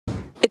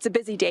It's a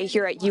busy day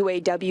here at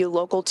UAW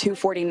Local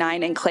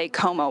 249 in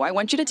Claycomo. I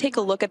want you to take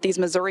a look at these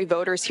Missouri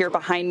voters here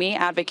behind me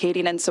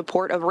advocating in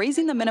support of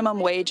raising the minimum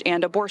wage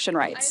and abortion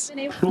rights.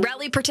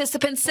 Rally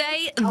participants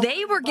say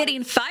they were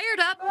getting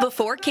fired up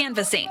before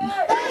canvassing.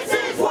 This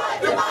is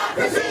what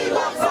democracy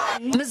looks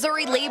like.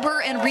 Missouri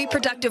labor and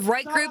reproductive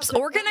right groups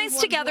organized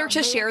together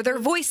to share their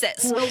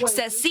voices,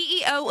 says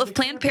CEO of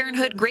Planned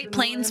Parenthood Great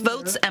Plains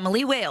Votes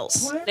Emily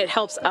Wales. It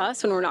helps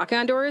us when we're knocking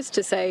on doors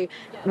to say,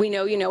 we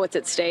know you know what's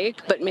at stake,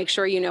 but make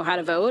sure you know how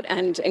to vote,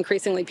 and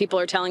increasingly people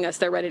are telling us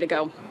they're ready to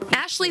go.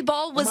 Ashley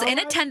Ball was in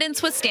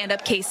attendance with Stand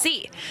Up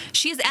KC.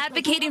 She is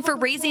advocating for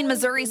raising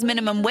Missouri's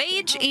minimum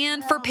wage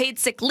and for paid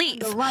sick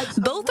leave.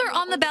 Both are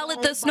on the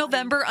ballot this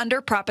November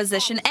under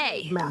Proposition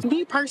A.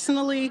 Me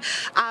personally,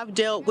 I've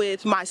dealt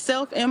with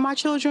myself and my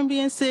children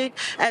being sick,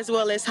 as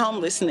well as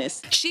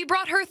homelessness. She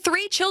brought her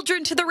 3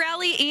 children to the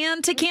rally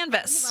and to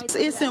canvass.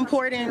 It's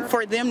important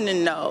for them to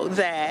know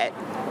that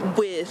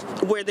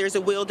where there's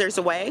a will, there's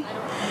a way,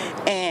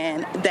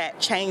 and that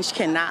change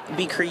cannot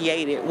be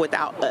created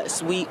without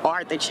us. We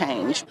are the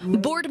change.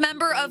 Board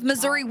member of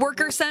Missouri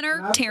Worker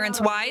Center,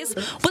 Terrence Wise,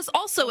 was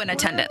also in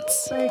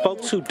attendance.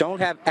 Folks who don't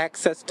have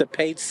access to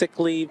paid sick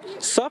leave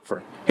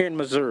suffer here in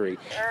Missouri.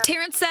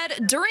 Terrence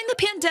said during the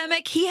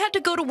pandemic he had to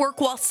go to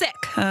work while sick,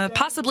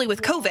 possibly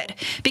with COVID,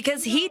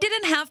 because he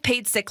didn't have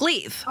paid sick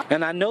leave.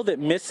 And I know that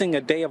missing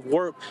a day of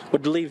work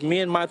would leave me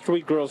and my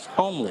 3 girls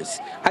homeless.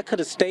 I could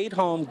have stayed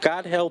home,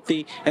 got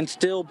healthy, and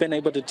still been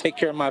able to take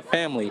care of my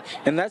family.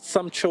 And that's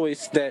some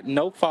choice that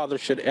no father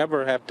should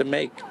ever have to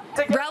make.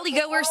 Rally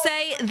goers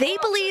say they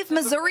believe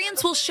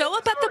Missourians will show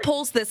up at the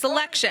polls this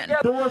election.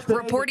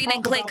 Reporting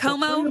in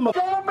Claycomo,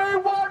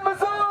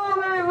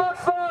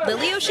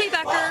 Lily O'Shea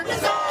Becker,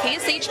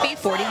 KSHB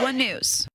 41 News.